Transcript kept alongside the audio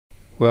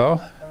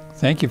Well,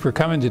 thank you for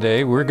coming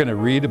today. We're going to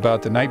read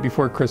about the night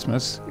before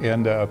Christmas,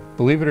 and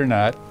believe it or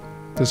not,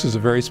 this is a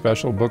very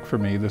special book for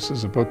me. This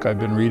is a book I've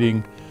been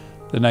reading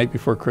the night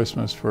before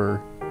Christmas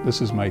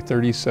this is my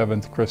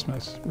 37th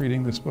Christmas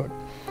reading this book.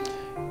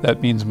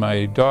 That means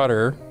my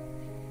daughter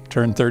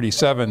turned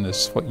 37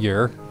 this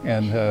year,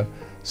 and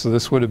so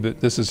this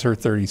is her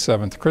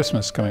 37th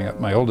Christmas coming up,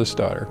 my oldest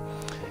daughter.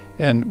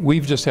 And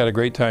we've just had a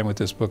great time with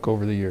this book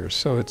over the years.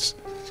 So it's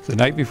The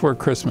Night Before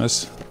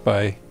Christmas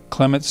by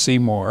Clement C.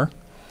 Moore.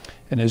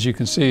 And as you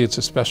can see, it's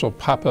a special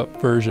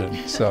pop-up version.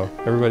 So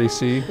everybody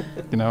see,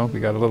 we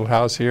got a little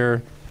house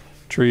here,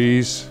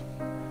 trees,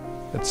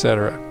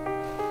 etc.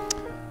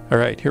 All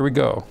right, here we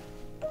go.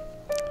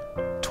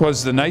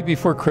 'Twas the night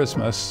before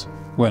Christmas,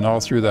 when all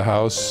through the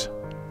house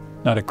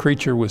not a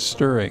creature was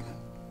stirring,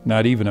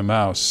 not even a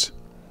mouse.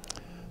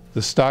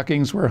 The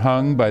stockings were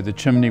hung by the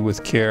chimney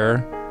with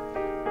care,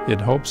 in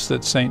hopes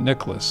that St.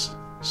 Nicholas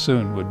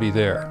soon would be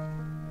there.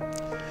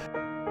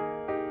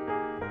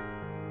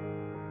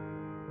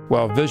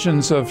 While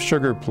visions of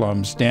sugar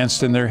plums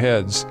danced in their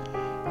heads,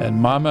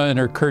 and Mama in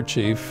her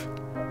kerchief,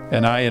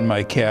 and I in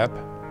my cap,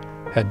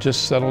 had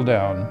just settled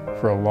down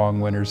for a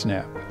long winter's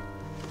nap.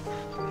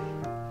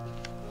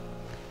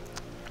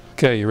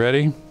 Okay, you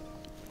ready?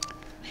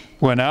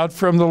 When out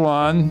from the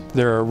lawn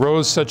there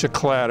arose such a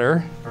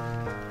clatter,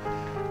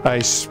 I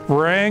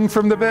sprang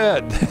from the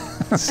bed.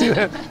 See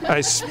that?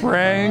 I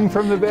sprang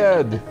from the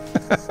bed.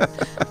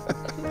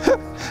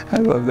 I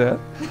love that.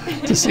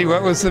 To see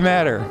what was the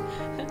matter.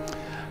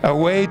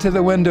 Away to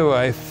the window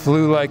I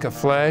flew like a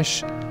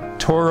flash,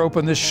 tore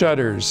open the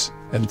shutters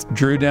and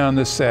drew down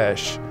the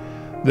sash.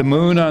 The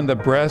moon on the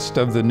breast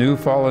of the new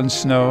fallen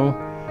snow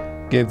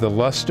gave the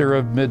luster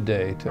of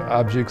midday to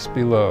objects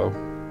below.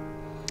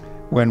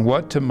 When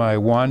what to my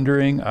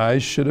wandering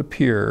eyes should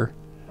appear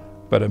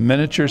but a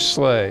miniature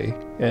sleigh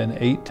and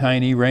 8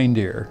 tiny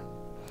reindeer.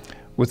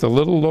 With a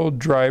little old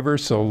driver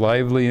so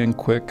lively and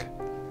quick,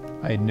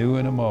 I knew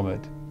in a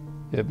moment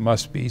it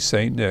must be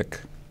St. Nick.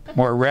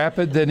 More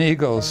rapid than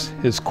eagles,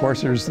 his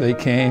coursers they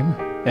came,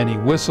 and he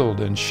whistled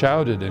and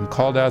shouted and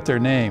called out their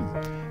name.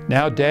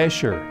 Now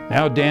Dasher,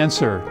 now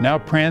Dancer, now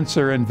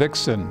Prancer and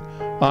Vixen,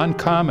 on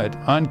Comet,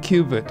 on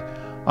Cupid,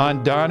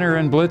 on Donner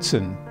and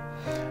Blitzen.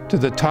 To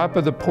the top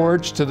of the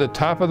porch, to the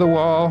top of the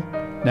wall,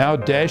 now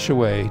dash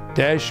away,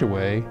 dash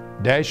away,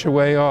 dash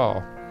away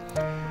all.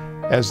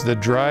 As the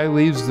dry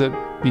leaves that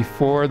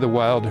before the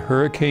wild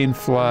hurricane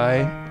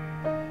fly,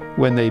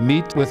 when they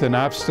meet with an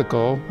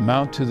obstacle,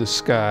 mount to the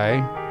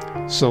sky,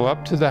 so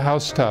up to the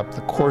housetop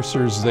the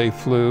coursers they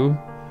flew,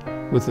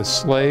 with a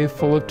sleigh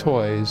full of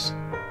toys,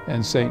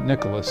 and St.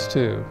 Nicholas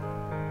too.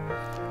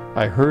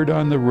 I heard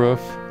on the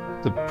roof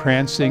the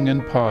prancing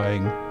and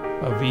pawing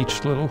of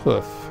each little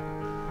hoof.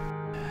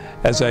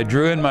 As I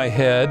drew in my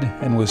head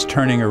and was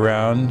turning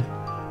around,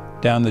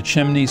 down the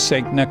chimney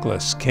St.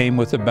 Nicholas came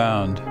with a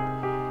bound.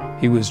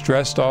 He was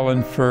dressed all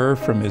in fur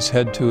from his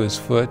head to his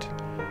foot,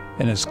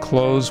 and his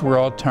clothes were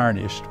all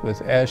tarnished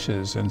with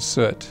ashes and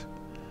soot.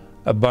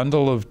 A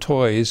bundle of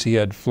toys he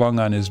had flung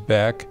on his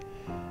back,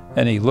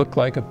 and he looked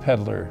like a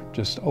peddler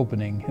just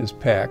opening his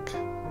pack.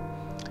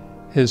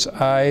 His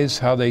eyes,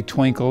 how they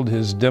twinkled,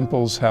 his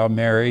dimples how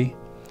merry.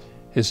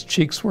 His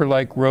cheeks were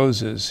like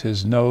roses,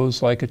 his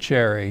nose like a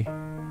cherry.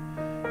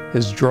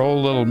 His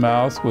droll little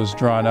mouth was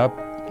drawn up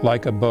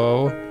like a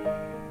bow,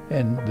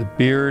 and the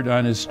beard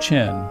on his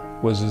chin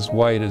was as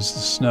white as the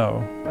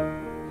snow.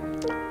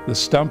 The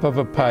stump of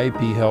a pipe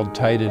he held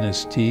tight in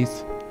his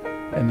teeth,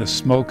 and the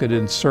smoke had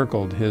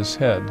encircled his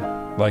head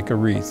like a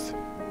wreath.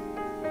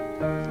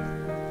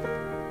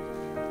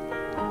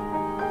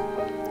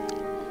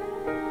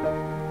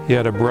 He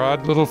had a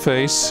broad little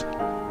face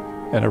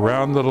and a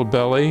round little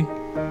belly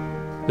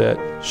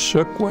that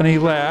shook when he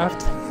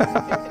laughed.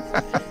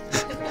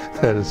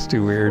 That is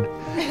too weird.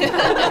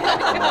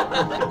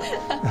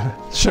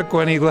 Shook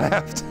when he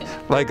laughed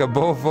like a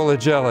bowl full of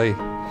jelly.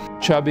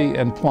 Chubby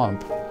and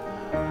plump,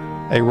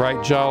 a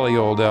right jolly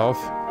old elf,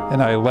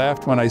 and I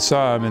laughed when I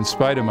saw him in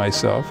spite of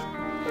myself.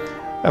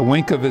 A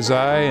wink of his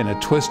eye and a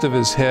twist of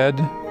his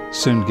head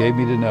soon gave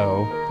me to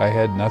know I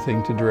had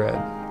nothing to dread.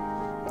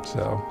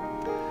 So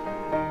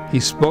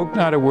he spoke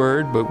not a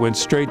word, but went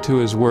straight to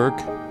his work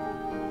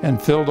and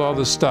filled all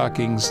the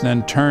stockings,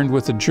 then turned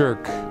with a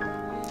jerk,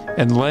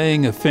 and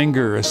laying a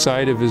finger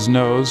aside of his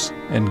nose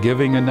and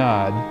giving a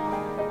nod,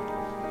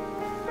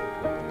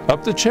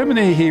 up the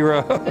chimney he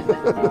rode.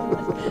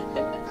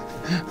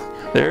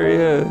 There he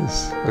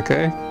is,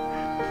 okay?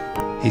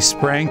 He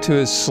sprang to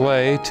his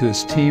sleigh, to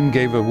his team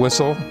gave a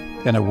whistle,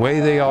 and away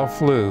they all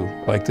flew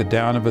like the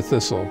down of a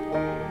thistle.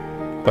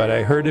 But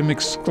I heard him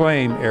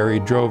exclaim ere he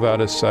drove out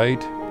of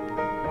sight,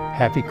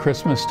 "Happy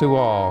Christmas to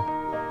all,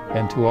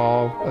 and to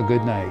all a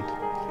good night."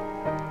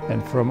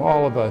 And from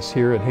all of us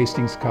here at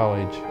Hastings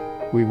College,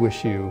 we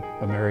wish you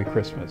a Merry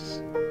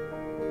Christmas.